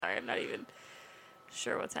sorry. I'm not even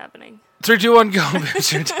sure what's happening. 3, 2, 1, go.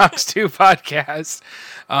 Mr. Talks 2 podcast.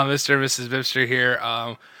 Mr. and Mrs. Bipster here.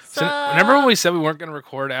 So remember when we said we weren't going to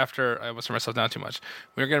record after... I almost turned myself down too much.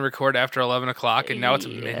 We were going to record after 11 o'clock, and now it's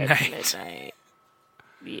midnight. It's midnight.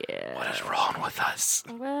 Yeah. What is wrong with us?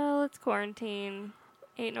 Well, it's quarantine.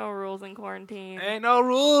 Ain't no rules in quarantine. Ain't no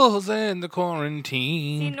rules in the See,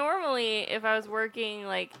 quarantine. normally, if I was working,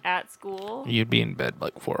 at school, You'd be in bed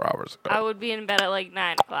 4 hours ago. I would be in bed at,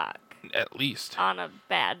 9 o'clock At least. on a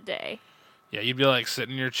bad day. Yeah, you'd be,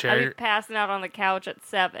 sitting in your chair. I'd be passing out on the couch at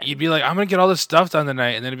 7. You'd be like, I'm going to get all this stuff done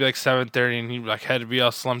tonight. And then it'd be 7:30, and you'd head to be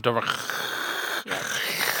all slumped over. Yep.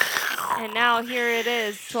 And now here it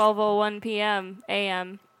is, 12:01 p.m.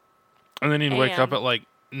 a.m. And then you'd wake up AM. at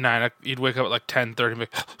 9. You'd wake up at 10:30 and be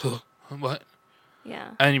like, what?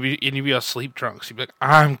 Yeah. And you'd be all sleep drunk. So you'd be like,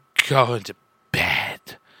 I'm going to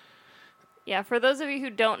bed. Yeah, for those of you who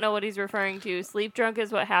don't know what he's referring to, sleep drunk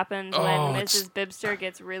is what happens when Mrs. Bibster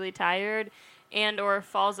gets really tired and or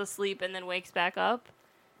falls asleep and then wakes back up.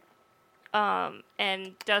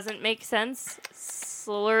 And doesn't make sense,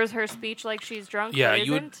 slurs her speech like she's drunk. Yeah,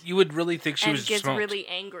 but you would really think she and was gets smoked. really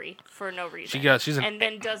angry for no reason. And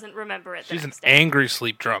then doesn't remember it. She's an next day. angry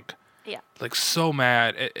sleep drunk. Yeah. So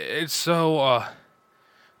mad. It's so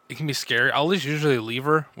it can be scary. I'll usually leave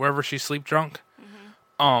her wherever she's sleep drunk.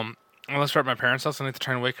 Mm-hmm. Unless we're at my parents' house and I have to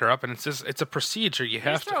try and wake her up, and it's a procedure. You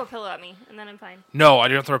have Just throw a pillow at me, and then I'm fine. No, I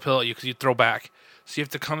don't throw a pillow at you because you throw back. So you have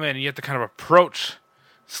to come in and you have to kind of approach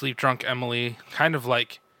sleep drunk Emily, kind of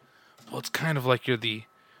it's kind of like you're the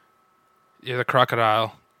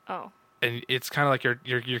crocodile, Oh. and it's kind of like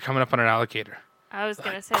you're coming up on an alligator. I was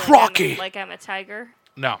going to say, Crocky! like I'm a tiger.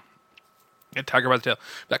 No, get tiger by the tail.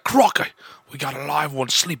 Like, Crocky, we got a live one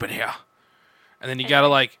sleeping here, and then you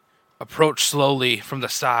gotta approach slowly from the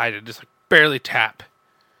side and just barely tap,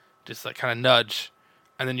 just kind of nudge.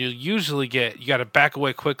 And then you got to back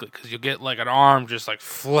away quickly because you'll get an arm just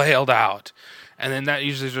flailed out. And then that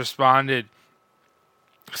usually is responded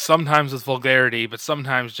sometimes with vulgarity, but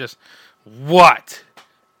sometimes just, what?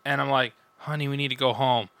 And I'm like, honey, we need to go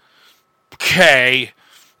home. Okay.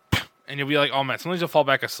 And you'll be like, oh man, sometimes you'll fall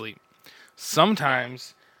back asleep.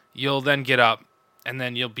 Sometimes you'll then get up and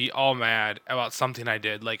then you'll be all mad about something I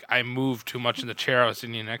did. Like I moved too much in the chair I was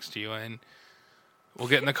sitting next to you, and we'll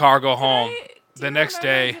get in the car, go home. Do you Next remember,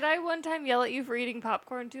 day, did I one time yell at you for eating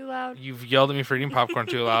popcorn too loud? you've yelled at me for eating popcorn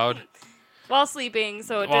too loud. While sleeping,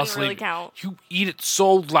 so it While didn't really sleeping. count. You eat it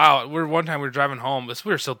so loud. One time we were driving home.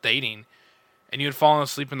 We were still dating, and you had fallen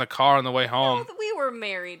asleep in the car on the way home. No, we were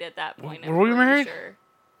married at that point. Were we married? Sure.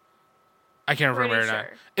 I can't remember Pretty right now.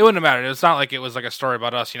 sure. It wouldn't have mattered. It's not like it was a story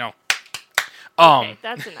about us, Okay,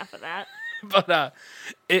 that's enough of that. But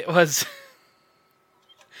it was.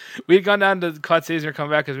 We had gone down to Cloud Cities and come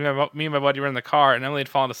back because me and my buddy were in the car, and Emily had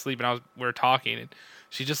fallen asleep, and we were talking, and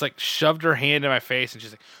she just shoved her hand in my face, and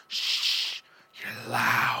she's like, "Shh, you're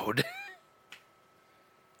loud."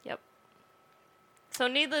 Yep. So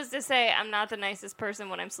needless to say, I'm not the nicest person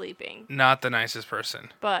when I'm sleeping. Not the nicest person.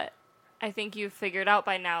 But I think you've figured out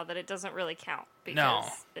by now that it doesn't really count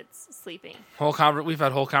because it's sleeping. We've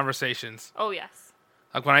had whole conversations. Oh, yes.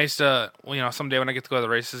 Like when I used to, someday when I get to go to the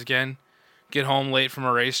races again, get home late from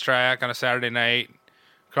a racetrack on a Saturday night,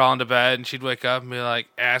 crawl into bed, and she'd wake up and be like,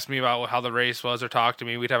 ask me about how the race was or talk to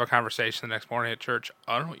me. We'd have a conversation the next morning at church.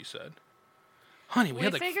 I don't know what you said. Honey, we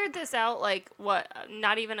had figured this out,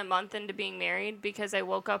 not even a month into being married, because I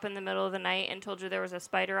woke up in the middle of the night and told you there was a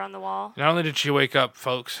spider on the wall. Not only did she wake up,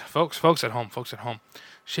 folks at home.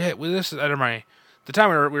 Shit, this is at the time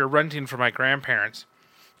we were renting for my grandparents,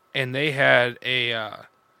 and they had a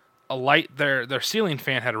light. Their ceiling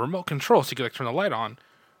fan had a remote control, so you could turn the light on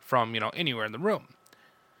from anywhere in the room.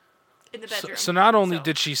 In the bedroom. So not only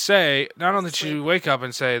did she wake up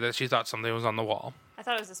and say that she thought something was on the wall. I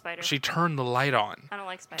thought it was a spider. She turned the light on. I don't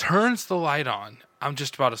like spiders. Turns the light on. I'm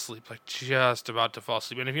just about to sleep, just about to fall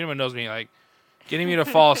asleep. And if anyone knows me, getting me to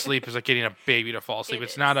fall asleep is like getting a baby to fall asleep.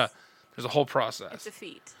 There's a whole process. It's a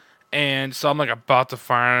feat. And so I'm about to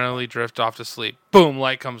finally drift off to sleep. Boom,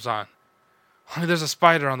 light comes on. Honey, there's a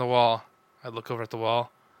spider on the wall. I look over at the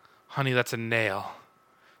wall. Honey, that's a nail.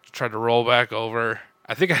 Tried to roll back over.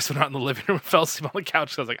 I think I just went out in the living room and fell asleep on the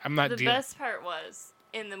couch. I was like, I'm not dealing. The best part was,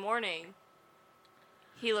 in the morning,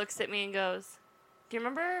 he looks at me and goes, do you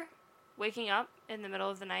remember waking up in the middle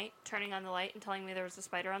of the night, turning on the light, and telling me there was a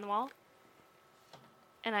spider on the wall?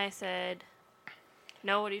 And I said,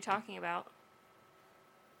 no, what are you talking about?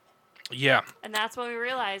 Yeah. And that's when we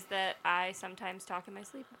realized that I sometimes talk in my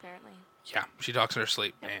sleep, apparently. Yeah, she talks in her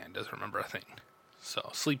sleep and doesn't remember a thing. So,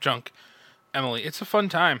 sleep drunk Emily. It's a fun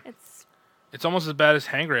time. It's almost as bad as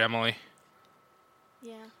hangry Emily.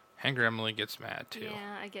 Yeah. Hangry Emily gets mad, too.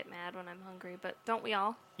 Yeah, I get mad when I'm hungry, but don't we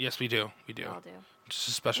all? Yes, we do. We do. We all do. Just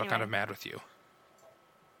a special kind of mad with you.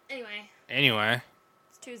 Anyway.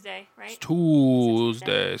 It's Tuesday, right? It's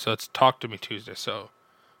Tuesday. So it's Talk to Me Tuesday. So,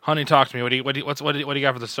 honey, talk to me. What do you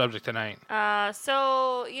got for the subject tonight?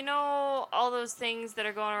 So, you know all those things that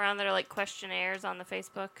are going around that are like questionnaires on the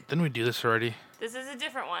Facebook? Didn't we do this already? This is a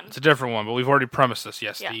different one. It's a different one, but we've already premised this.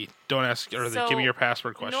 Yes, Yeah. the don't ask or the give me your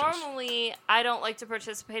password questions. Normally, I don't like to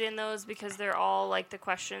participate in those because they're all like the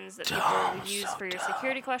questions that people use for your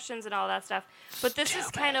security questions and all that stuff. But this is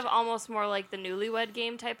kind of almost more like the newlywed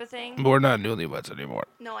game type of thing. But we're not newlyweds anymore.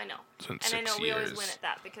 No, I know. It's been And I know 6 we always years. win at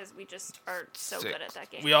that because we just are so good at that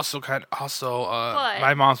game. We also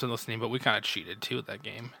my mom's been listening, but we kind of cheated too at that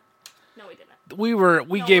game. No, we didn't. We're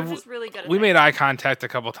just really good at we that made game. eye contact a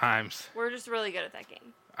couple times. We're just really good at that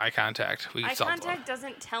game. Eye contact. Eye contact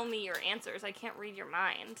doesn't tell me your answers. I can't read your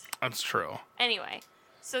mind. That's true. Anyway,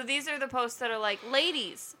 so these are the posts that are like,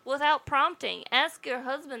 ladies, without prompting, ask your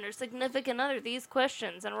husband or significant other these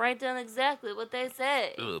questions and write down exactly what they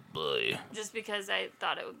say. Oh boy. Just because I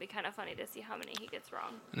thought it would be kind of funny to see how many he gets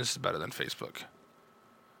wrong. And this is better than Facebook.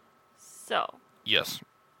 So, Yes.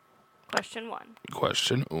 question 1.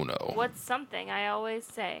 Question uno. What's something I always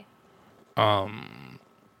say? Can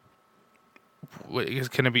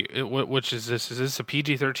it be? Which is this? Is this a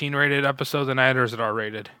PG-13 rated episode tonight, or is it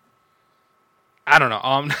R-rated? I don't know.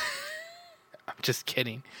 I'm just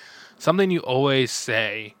kidding. Something you always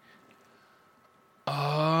say.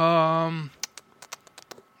 I'm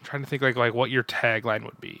trying to think like what your tagline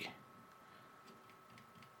would be.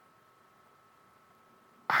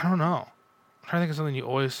 I don't know. I'm trying to think of something you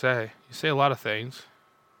always say. You say a lot of things.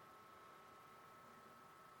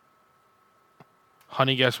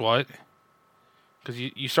 Honey, guess what? Because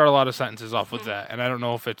you start a lot of sentences off with that. And I don't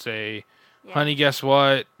know if it's a, honey, guess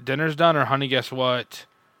what? Dinner's done, or honey, guess what?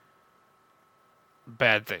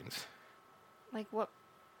 Bad things. Like what?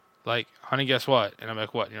 Like, honey, guess what? And I'm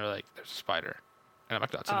like, what? And you're like, there's a spider. And I'm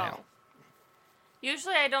like, that's a nail.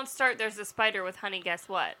 Usually I don't start there's a spider with honey, guess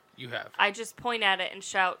what? You have. I just point at it and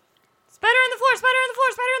shout, spider on the floor, spider on the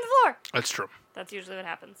floor, spider on the floor. That's true. That's usually what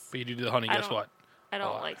happens. But you do the honey, guess what? I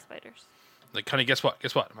don't like spiders. Like, honey, guess what?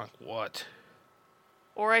 Guess what? I'm like, what?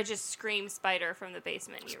 Or I just scream spider from the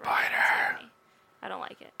basement. And you run Spider. into me. I don't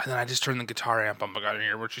like it. And then I just turn the guitar amp up. I got to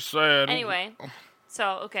hear what you said. Anyway,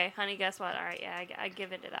 so, okay, honey, guess what? All right, yeah, I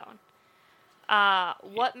give into that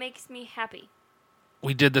one. What makes me happy?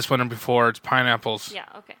 We did this one before. It's pineapples. Yeah,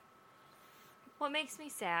 okay. What makes me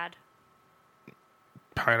sad?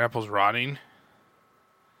 Pineapples rotting.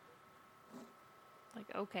 Like,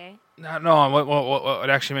 okay. No. What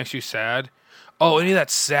actually makes you sad? Oh, any of that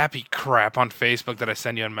sappy crap on Facebook that I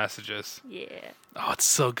send you on messages. Yeah. Oh, it's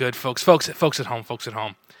so good, folks. Folks at home.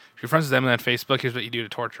 If you're friends with Emily on Facebook, here's what you do to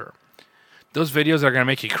torture her. Those videos that are going to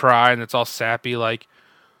make you cry and it's all sappy, like,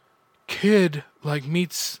 kid, like,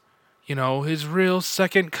 meets, his real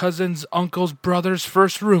second cousin's uncle's brother's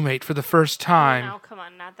first roommate for the first time. No, come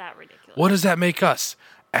on, not that ridiculous. What does that make us?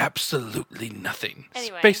 Absolutely nothing.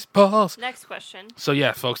 Anyway, Spaceballs. Next question. So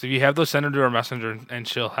yeah, folks, if you have those, send her to her messenger, and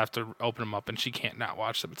she'll have to open them up, and she can't not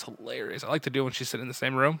watch them. It's hilarious. I like to do it when she's sitting in the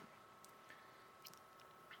same room.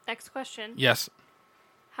 Next question. Yes.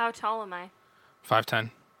 How tall am I?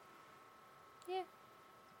 5'10". Yeah. I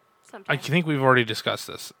Sometimes. think we've already discussed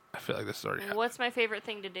this. I feel like this is already happened. What's my favorite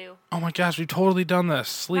thing to do? Oh my gosh, we've totally done this.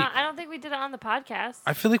 Sleep. No, I don't think we did it on the podcast.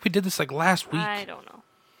 I feel like we did this like last week. I don't know.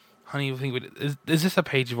 Honey, you think we did? Is this a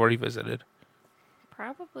page you've already visited?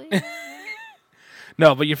 Probably.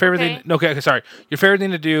 No, but your favorite Okay. thing. Okay, sorry. Your favorite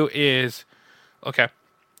thing to do is,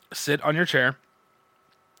 sit on your chair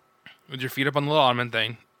with your feet up on the little ottoman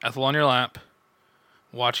thing, Ethel on your lap,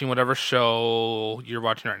 watching whatever show you're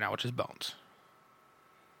watching right now, which is Bones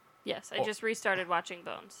Yes, I just restarted watching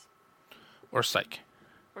Bones. or Psych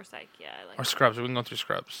Or Psych, yeah, I like or it. Scrubs. We can go through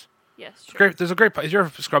Scrubs. Yes, sure. Great. There's a great. If you're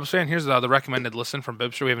a Scrubs fan, here's the recommended listen from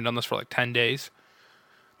Bibster. We haven't done this for like 10 days.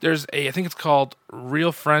 There's I think it's called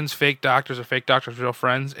Real Friends, Fake Doctors, or Fake Doctors, Real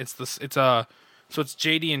Friends. So it's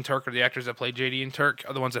JD and Turk are the actors that play JD and Turk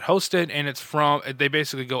are the ones that host it, and they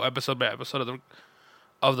basically go episode by episode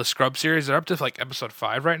of the Scrub series. They're up to like episode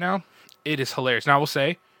 5 right now. It is hilarious. Now I will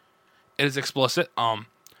say, it is explicit.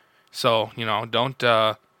 So don't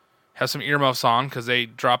have some earmuffs on because they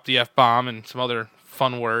drop the F-bomb and some other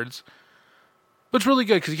fun words. But it's really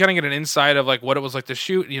good because you kind of get an insight of like what it was like to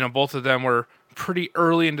shoot. Both of them were pretty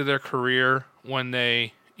early into their career when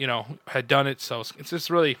they, had done it. So it's just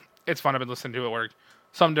really, it's fun. I've been listening to it where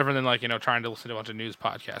something different than like, trying to listen to a bunch of news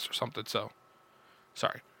podcasts or something. So,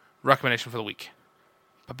 sorry. Recommendation for the week.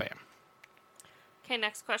 Ba-bam. Okay,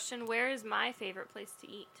 next question. Where is my favorite place to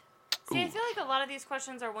eat? See, I feel like a lot of these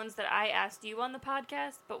questions are ones that I asked you on the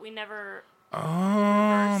podcast, but we never...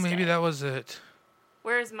 Oh, maybe it. that was it.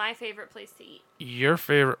 Where is my favorite place to eat? Your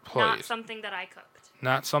favorite place. Not something that I cooked.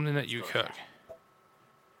 Not something that you Let's go with cook.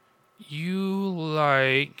 You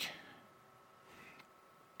like...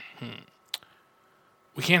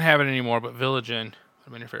 We can't have it anymore, but Village Inn would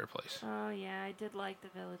have been your favorite place. Oh, yeah, I did like the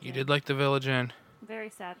Village You Inn. did like the Village Inn. I'm very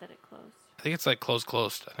sad that it closed. I think it's like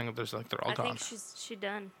closed. I think there's like they're all gone. I think she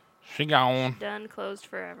done. She gone. Done, closed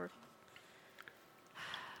forever.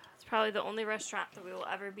 It's probably the only restaurant that we will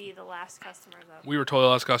ever be the last customers of. We were totally the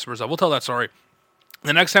last customers of. We'll tell that story.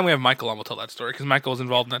 The next time we have Michael on, we'll tell that story because Michael was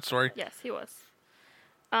involved in that story. Yes, he was.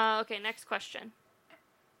 Okay, next question.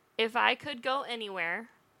 If I could go anywhere,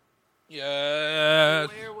 Yeah.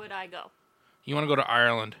 where would I go? You want to go to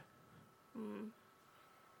Ireland?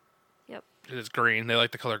 Yep. It's green. They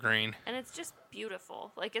like the color green. And it's just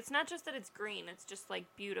beautiful. Like, it's not just that it's green, it's just, like,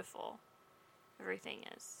 beautiful. Everything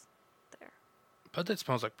is there. But it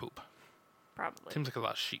smells like poop. Probably. Seems like a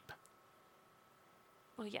lot of sheep.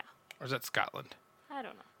 Well, yeah. Or is that Scotland? I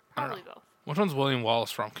don't know. I don't Probably know. both. Which one's William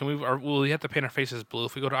Wallace from? Will we have to paint our faces blue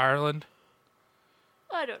if we go to Ireland?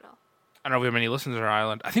 I don't know. I don't know if we have any listeners in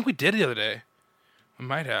Ireland. I think we did the other day. We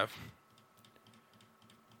might have.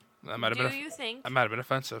 That might have Do you think... That might have been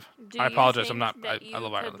offensive. Do I apologize. You I'm think not. that I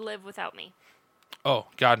love you Ireland. could live without me? Oh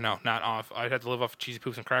God, no, not off. I'd have to live off cheesy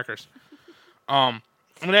poops and crackers. I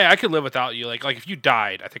mean, I could live without you. Like if you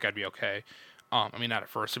died, I think I'd be okay. I mean, not at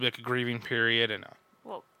first. It'd be like a grieving period, and.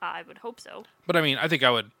 Well, I would hope so. But I mean, I think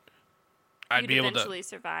I would. I'd You'd be able to eventually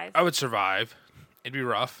survive. I would survive. It'd be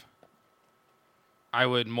rough. I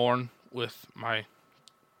would mourn with my.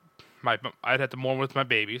 I'd have to mourn with my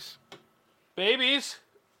babies. Babies.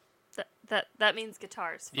 That means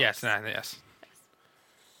guitars. Folks. Yes.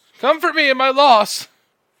 Comfort me in my loss.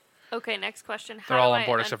 Okay, next question. They're all on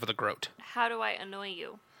board except for the Groat. How do I annoy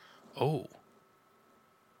you? Oh.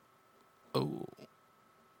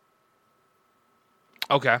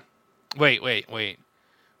 Okay. Wait.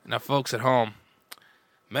 Now, folks at home,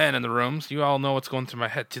 men in the rooms, you all know what's going through my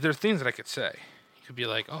head. See, there are things that I could say. You could be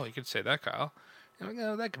like, oh, you could say that, Kyle. And I'm like,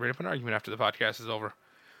 oh, that could bring up an argument after the podcast is over.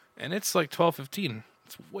 And it's like 12:15.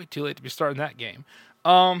 It's way too late to be starting that game.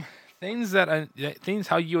 Things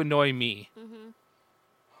how you annoy me.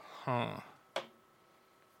 Mm-hmm.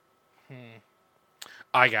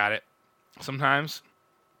 I got it. Sometimes,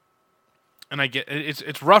 and I get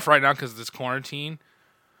it's rough right now because of this quarantine.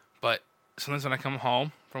 But sometimes when I come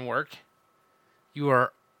home from work, you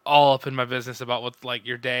are all up in my business about what's like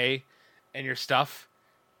your day and your stuff,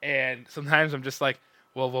 and sometimes I'm just like,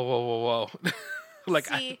 whoa. Like,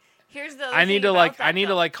 see, here's the. I need 20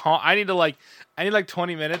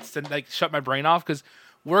 minutes to like shut my brain off because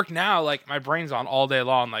work now, like my brain's on all day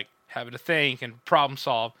long, like having to think and problem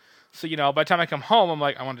solve. So by the time I come home, I'm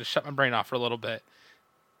like, I want to shut my brain off for a little bit.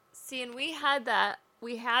 See, and we had that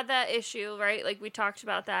issue, right? Like we talked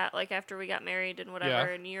about that, like after we got married and whatever.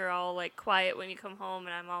 Yeah. And you're all like quiet when you come home,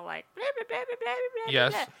 and I'm all like, blah, blah, blah, blah, blah, blah,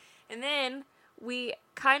 Yes. blah. And then we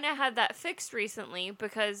kind of had that fixed recently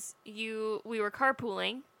because we were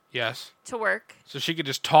carpooling. Yes. To work. So she could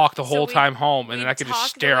just talk the whole time home, and then I could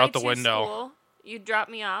just stare out the window. School. You'd drop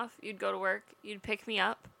me off. You'd go to work. You'd pick me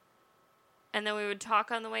up. And then we would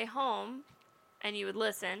talk on the way home, and you would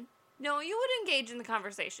listen. No, you would engage in the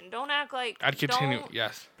conversation. Don't act like... I'd continue, don't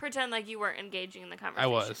yes. pretend like you weren't engaging in the conversation. I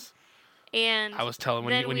was. And I was telling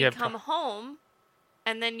when then you we'd have... come home,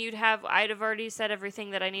 and then I'd have already said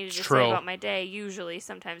everything that I needed to True. say about my day. Usually,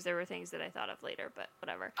 sometimes there were things that I thought of later, but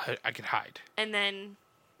whatever. I could hide. And then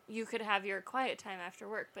you could have your quiet time after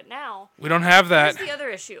work. But now... We don't have that. Here's the other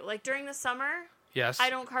issue. Like, during the summer... Yes. I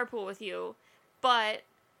don't carpool with you, but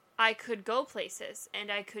I could go places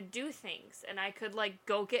and I could do things and I could like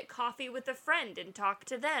go get coffee with a friend and talk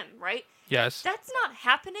to them, right? Yes. That's not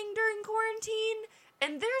happening during quarantine,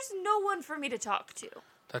 and there's no one for me to talk to.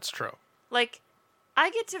 That's true. Like,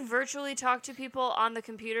 I get to virtually talk to people on the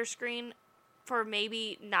computer screen for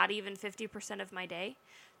maybe not even 50% of my day.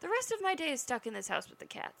 The rest of my day is stuck in this house with the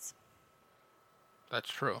cats. That's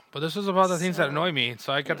true. But this is about the things that annoy me,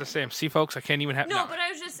 so I got to say, see, folks, I can't even have... No, but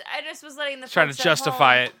I just was letting the trying folks to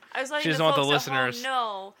justify at home, it. I was letting She the doesn't want folks the at home listeners.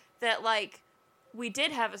 know that, like, we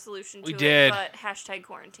did have a solution to We it, did. but hashtag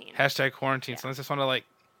quarantine. Hashtag quarantine. Yeah. So I just want to, like...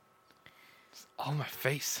 It's all in my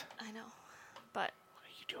face. I know, but What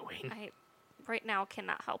are you doing? I right now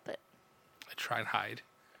cannot help it. I try and hide.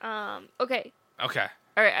 Okay. Okay.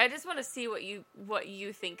 All right, I just want to see what you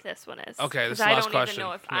think this one is. Okay, this is the 'Cause I last don't question. even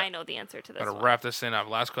know if Yeah. I know the answer to this Gotta one. wrap this thing up.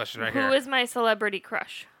 Last question right here. Who is my celebrity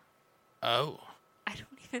crush? Oh. I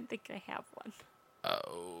don't even think I have one.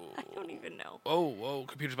 Oh. I don't even know. Whoa,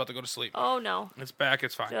 computer's about to go to sleep. Oh, no. It's back,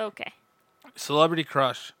 it's fine. Okay. Celebrity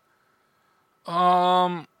crush.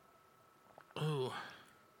 Ooh.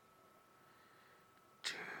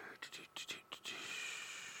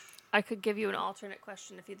 I could give you an alternate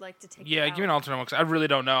question if you'd like to take it Yeah, out. give me an alternate one, because I really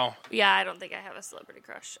don't know. Yeah, I don't think I have a celebrity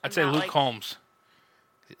crush. I'd say Luke Combs.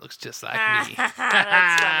 He looks just like me. That's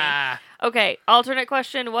funny. Okay, alternate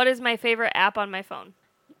question. What is my favorite app on my phone?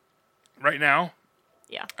 Right now,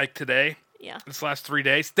 Yeah. like today, Yeah. this last 3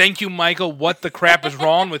 days. Thank you, Michael. What the crap is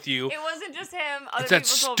wrong with you? It wasn't just him. Other It's that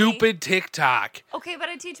people told me. stupid TikTok. Okay, but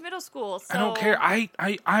I teach middle school, so... I don't care.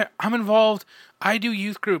 I'm involved. I do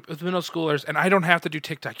youth group with middle schoolers, and I don't have to do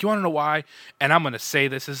TikTok. You want to know why? And I'm going to say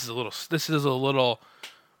this. This is a little.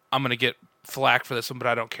 I'm going to get flack for this one, but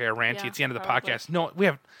I don't care. Ranty. Yeah, it's the end of the probably. podcast. No,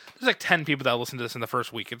 there's like 10 people that listen to this in the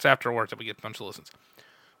first week. It's afterwards that we get a bunch of listens.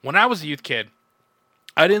 When I was a youth kid,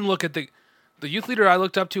 I didn't look at the youth leader I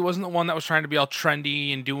looked up to wasn't the one that was trying to be all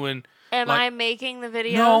trendy and doing. Am like, I making the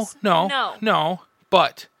videos? No.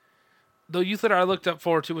 But the youth leader I looked up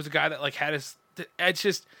forward to was a guy that like had his. It's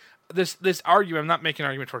just this argument. I'm not making an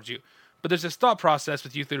argument towards you, but there's this thought process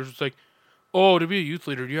with youth leaders. It's like, oh, to be a youth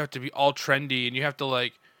leader, you have to be all trendy and you have to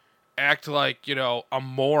like act like a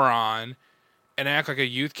moron and act like a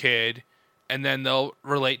youth kid, and then they'll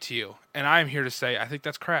relate to you. And I'm here to say I think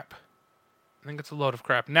that's crap. I think it's a load of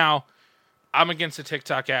crap. Now, I'm against the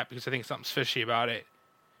TikTok app because I think something's fishy about it.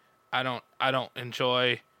 I don't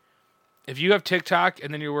enjoy. If you have TikTok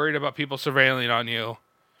and then you're worried about people surveilling on you,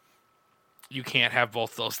 you can't have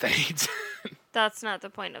both those things. That's not the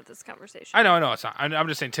point of this conversation. I know it's not. I'm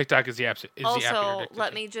just saying TikTok is the app. Also,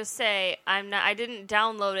 let me just say, I didn't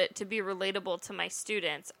download it to be relatable to my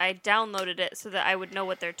students. I downloaded it so that I would know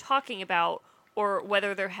what they're talking about or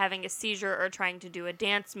whether they're having a seizure or trying to do a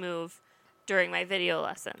dance move during my video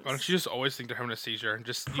lessons. Why don't you just always think they're having a seizure and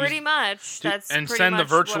just pretty much that's and pretty send the much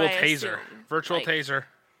virtual what I taser. assume. Virtual Like, taser.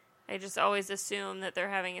 I just always assume that they're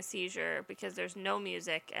having a seizure because there's no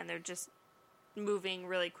music and they're just moving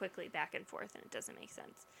really quickly back and forth and it doesn't make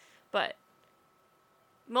sense. But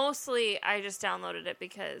mostly I just downloaded it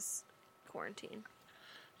because quarantine.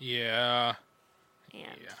 Yeah. And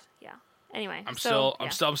yeah. Anyway, I'm still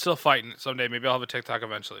fighting it someday. Maybe I'll have a TikTok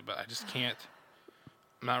eventually, but I just can't.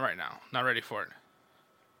 Not right now. Not ready for it.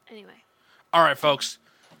 Anyway. All right, folks.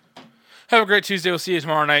 Have a great Tuesday. We'll see you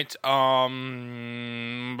tomorrow night. Bye.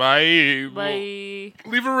 Bye.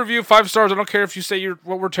 Leave a review, 5 stars. I don't care if you say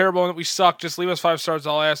we're terrible and that we suck. Just leave us 5 stars.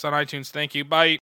 I'll ask on iTunes. Thank you. Bye.